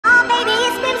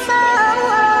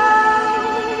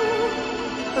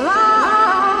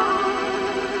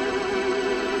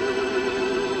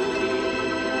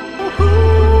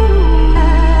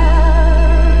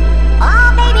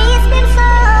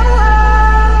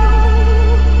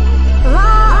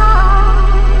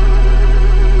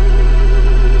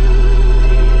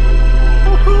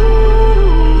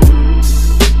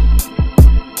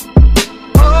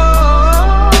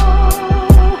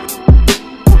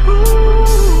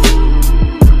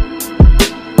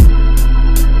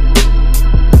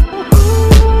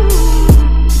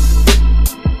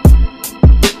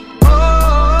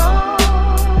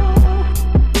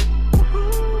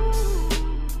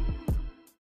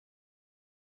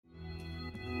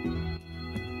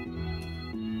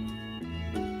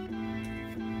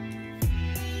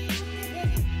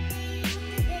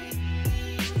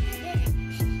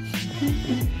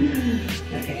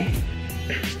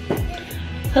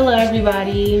Hello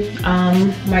everybody,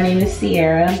 my name is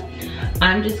Sierra.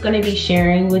 I'm just going to be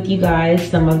sharing with you guys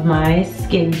some of my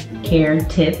skincare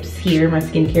tips here, my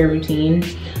skincare routine.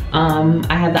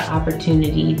 I had the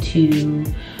opportunity to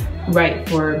write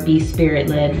for Be Spirit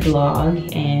Led blog,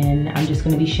 and I'm just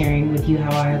going to be sharing with you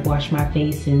how I wash my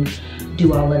face and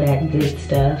do all of that good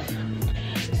stuff.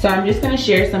 So I'm just going to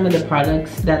share some of the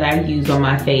products that I use on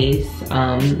my face.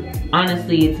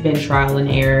 Honestly, it's been trial and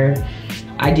error.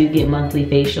 I do get monthly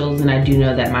facials, and I do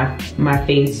know that my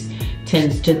face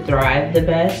tends to thrive the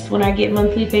best when I get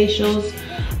monthly facials.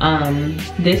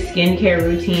 This skincare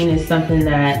routine is something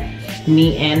that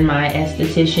me and my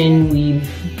esthetician, we've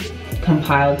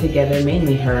compiled together,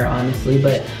 mainly her honestly,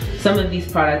 but some of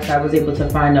these products I was able to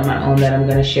find on my own that I'm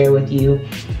gonna share with you.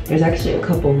 There's actually a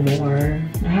couple more.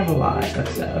 I have a lot of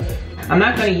stuff. I'm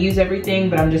not gonna use everything,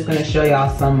 but I'm just gonna show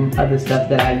y'all some of the stuff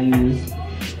that I use.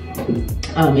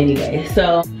 Anyway,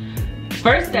 so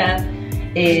first step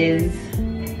is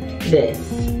this.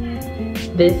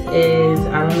 This is,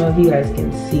 I don't know if you guys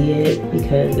can see it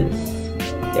because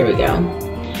there we go.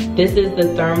 This is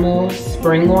the thermal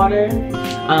spring water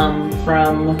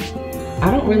from,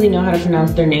 I don't really know how to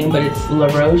pronounce their name, but it's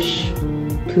Rosche-Posay,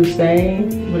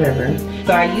 whatever.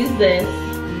 So I use this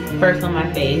first on my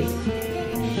face,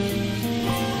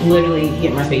 literally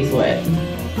get my face wet.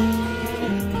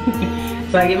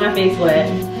 So I get my face wet,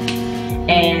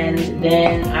 and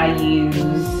then I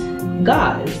use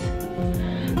gauze.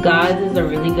 Gauze is a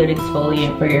really good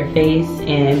exfoliant for your face,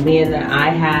 and being that I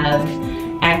have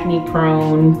acne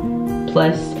prone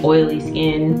plus oily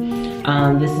skin,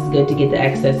 this is good to get the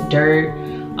excess dirt,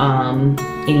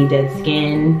 any dead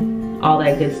skin, all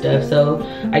that good stuff. So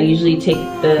I usually take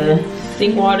the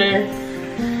sink water,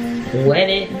 wet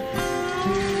it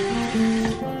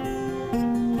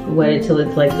till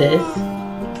it's like this,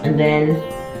 and then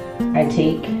I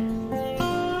take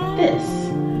this.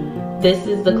 This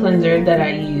is the cleanser that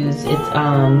I use. It's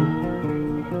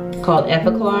called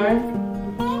Epiclar,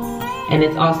 and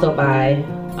it's also by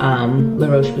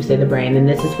Rosche-Posay, the brand, and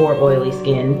this is for oily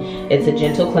skin. It's a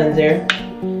gentle cleanser.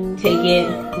 Take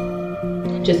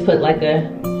it, just put like a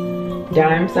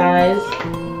dime size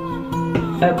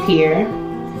up here,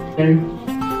 and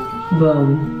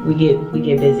boom, we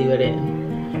get busy with it.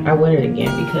 I wet it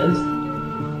again because,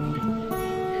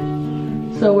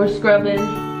 so we're scrubbing,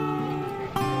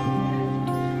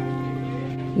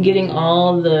 getting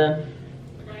all the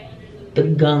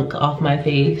gunk off my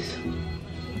face.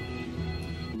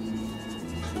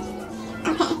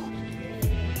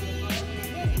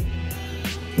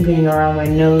 Getting around my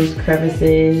nose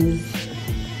crevices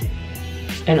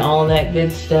and all that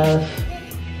good stuff.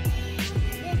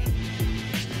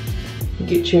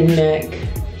 Get your neck.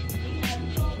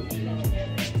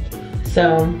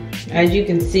 So as you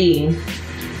can see,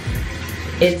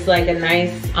 it's like a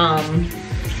nice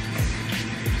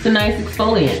it's a nice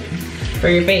exfoliant for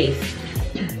your face.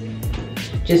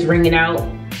 Just wring it out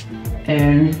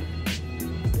and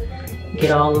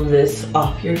get all of this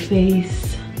off your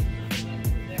face.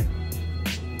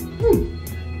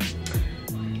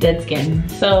 Dead skin.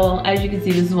 So as you can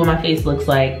see, this is what my face looks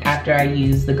like after I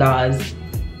use the gauze.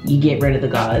 You get rid of the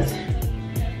gauze.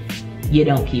 You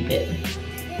don't keep it.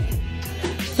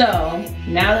 So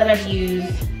now that I've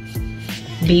used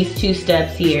these two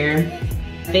steps here,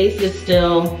 face is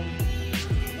still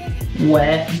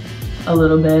wet a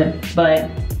little bit, but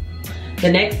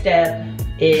the next step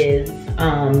is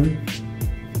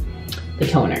the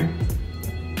toner.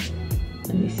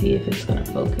 Let me see if it's gonna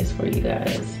focus for you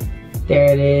guys.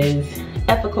 There it is,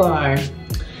 Epiclar.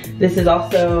 This is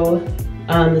also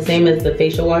the same as the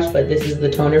facial wash, but this is the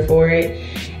toner for it,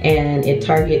 and it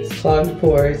targets clogged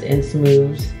pores and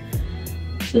smooths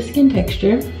the skin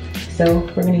texture. So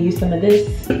we're gonna use some of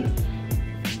this.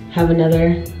 Have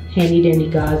another handy dandy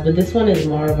gauze, but this one is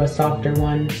more of a softer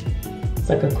one. It's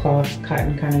like a cloth,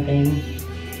 cotton kind of thing.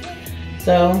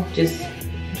 So just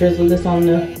drizzle this on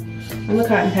the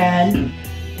cotton pad,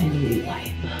 and we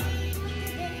wipe.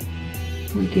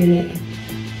 We get it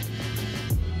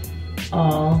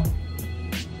all.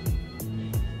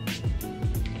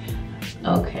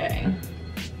 Okay.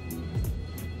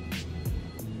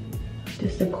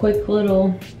 Just a quick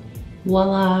little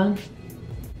voila.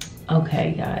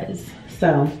 Okay guys,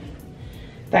 so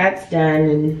that's done,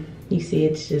 and you see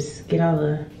it's just get all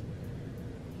the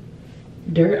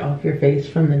dirt off your face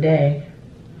from the day.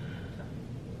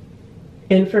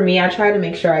 And for me, I try to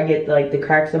make sure I get like the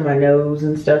cracks in my nose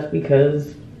and stuff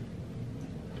because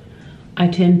I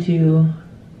tend to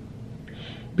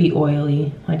be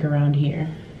oily like around here.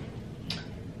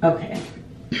 Okay,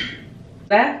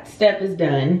 that step is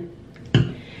done.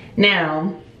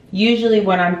 Now usually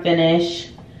when I'm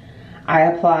finished, I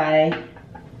apply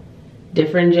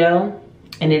different gel,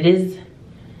 and it is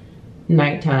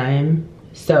nighttime,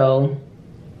 so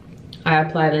I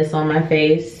apply this on my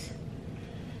face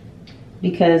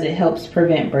because it helps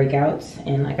prevent breakouts.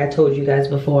 And like I told you guys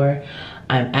before,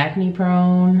 I'm acne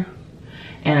prone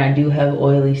and I do have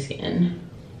oily skin.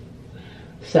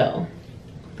 So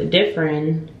the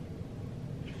different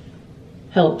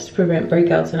helps prevent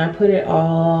breakouts, and I put it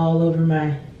all over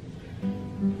my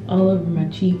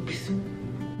cheeks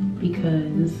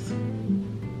because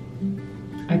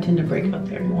I tend to break out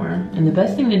there more. And the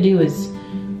best thing to do is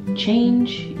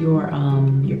change your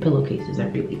pillowcases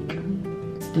every week.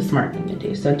 It's the smart thing to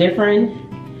do. So different,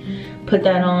 put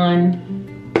that on,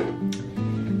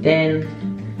 then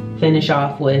finish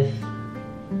off with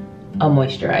a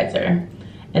moisturizer.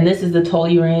 And this is the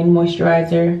Toluene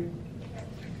moisturizer.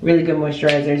 Really good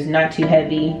moisturizer. It's not too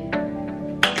heavy.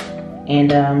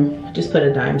 And just put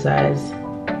a dime size.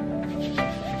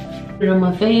 Put it on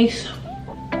my face.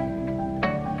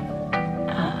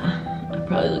 I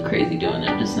probably look crazy doing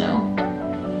it just now.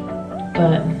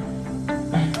 But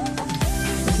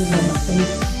this is what my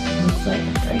face looks like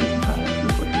after I use the product.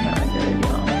 It's looking kind of good,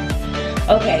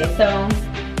 y'all. Okay,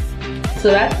 so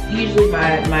that's usually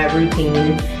my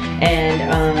routine.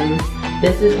 And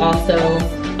this is also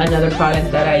another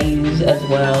product that I use as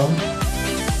well.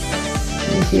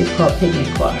 You see, it's called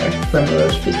Pigment Quarter from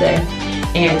Rosche-Posay.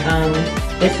 And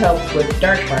this helps with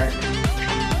dark marks.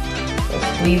 So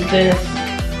squeeze this,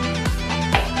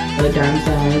 a dime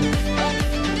size.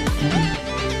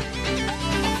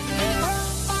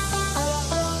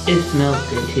 It smells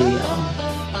good too, y'all.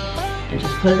 And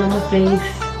just put it on my face.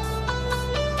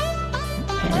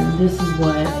 And this is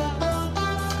what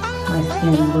my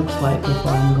skin looks like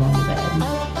before I'm going to bed.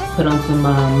 Put on some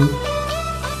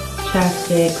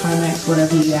chapstick, Carmex,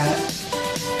 whatever you got.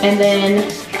 And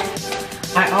then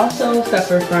I also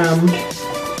suffer from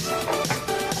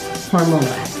hormonal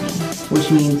acne, which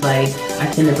means like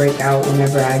I tend to break out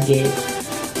whenever I get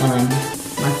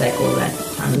my cycle at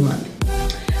this time of the month.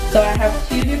 So I have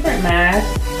 2 different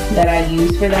masks that I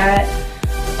use for that.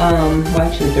 Well,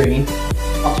 actually 3.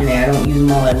 Alternate, I don't use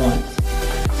them all at once.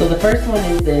 So the first one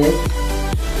is this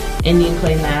Indian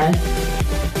clay mask.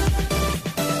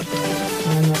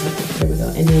 There we go,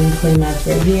 Indian clay mask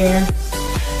right here.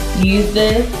 Use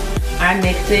this. I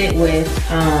mix it with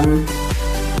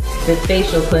the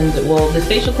facial cleanser. Well, the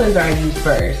facial cleanser I use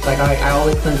first. Like I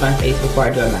always cleanse my face before I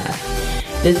do a mask.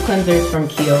 This cleanser is from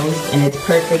Kiehl's, and it's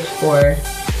perfect for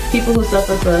people who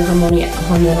suffer from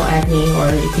hormonal acne, or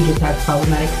if you just have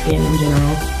problematic skin in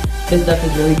general. This stuff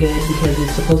is really good because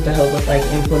it's supposed to help with like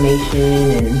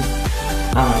inflammation and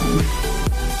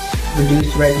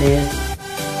reduce redness,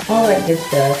 all that good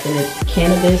stuff. And it's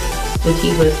cannabis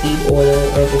sativa seed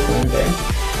oil herbal cleanser.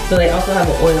 So they also have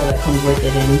an oil that comes with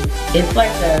it, and it's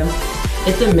like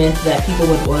it's a myth that people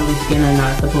with oily skin are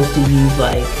not supposed to use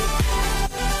like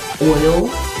oil,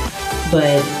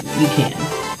 but you can.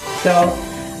 So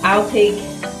I'll take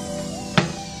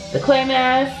the clay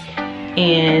mask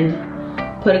and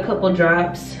put a couple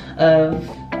drops of,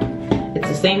 it's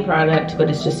the same product, but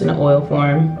it's just in an oil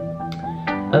form,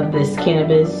 of this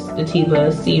cannabis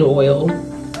sativa seed oil.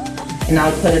 And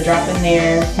I'll put a drop in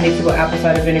there, mix it with apple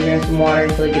cider vinegar and some water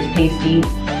until it gets pasty.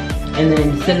 And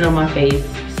then sit it on my face,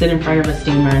 sit in front of a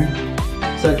steamer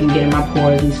so it can get in my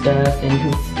pores and stuff,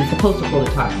 and it's supposed to pull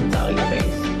the toxins out of your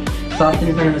face. So I'll sit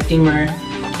in front of a steamer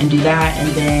and do that. And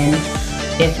then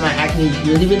if my acne is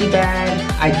really, really bad,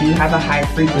 I do have a high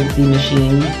frequency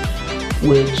machine,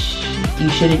 which you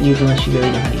shouldn't use unless you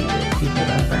really know how to use it, because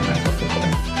I've burned myself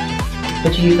before.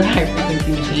 But you use a high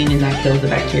frequency machine and that kills the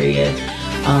bacteria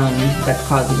that's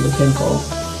causing the pimple.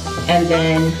 And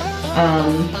then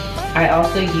I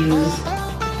also use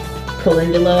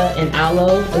calendula and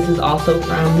aloe. This is also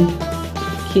from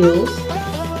Kiehl's,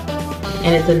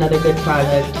 and it's another good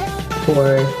product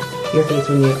for your face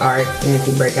when you are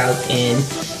experiencing breakouts. And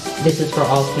this is for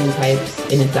all skin types,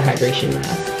 and it's a hydration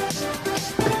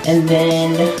mask. And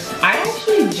then I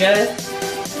actually just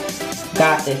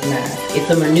got this mask. It's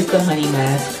a Manuka honey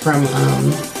mask from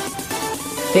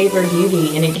Favor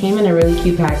Beauty, and it came in a really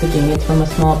cute packaging. It's from a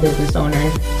small business owner.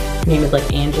 Her name is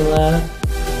like Angela,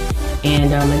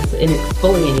 and it's an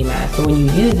exfoliating mask. So when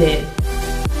you use it,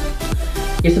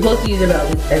 you're supposed to use it about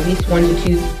at least 1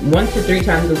 to 3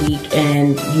 times a week,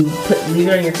 and you leave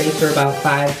it on your face for about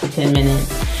 5 to 10 minutes,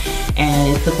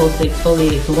 and it's supposed to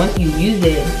exfoliate. So once you use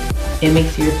it, it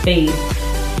makes your face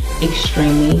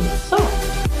extremely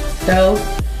soft. So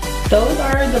those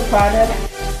are the products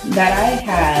that I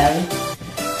have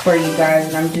for you guys,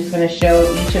 and I'm just going to show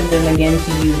each of them again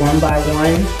to you one by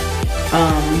one.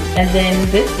 And then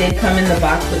this did come in the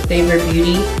box with Savor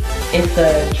Beauty. It's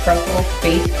a truffle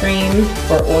face cream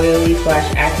for oily /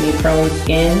 acne prone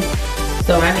skin.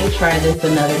 So I may try this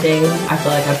another day. I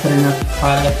feel like I put enough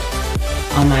product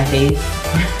on my face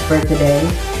for today.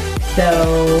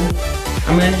 So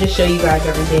I'm gonna just show you guys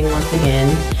everything once again.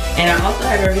 And I also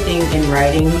have everything in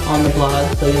writing on the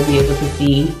blog, so you'll be able to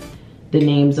see the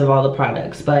names of all the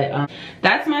products. But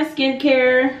that's my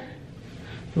skincare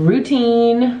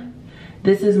routine.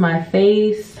 This is my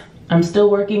face. I'm still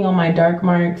working on my dark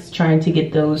marks, trying to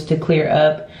get those to clear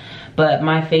up. But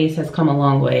my face has come a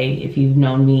long way. If you've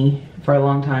known me for a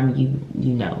long time, you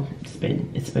know it's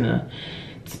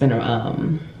been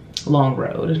a long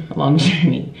road, a long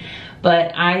journey.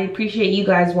 But I appreciate you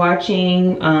guys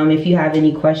watching. If you have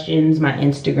any questions, my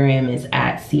Instagram is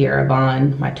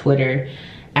 @SierraVon, my Twitter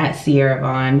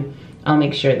 @SierraVon. I'll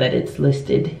make sure that it's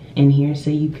listed in here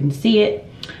so you can see it.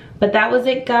 But that was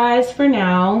it, guys, for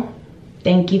now.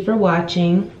 Thank you for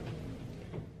watching.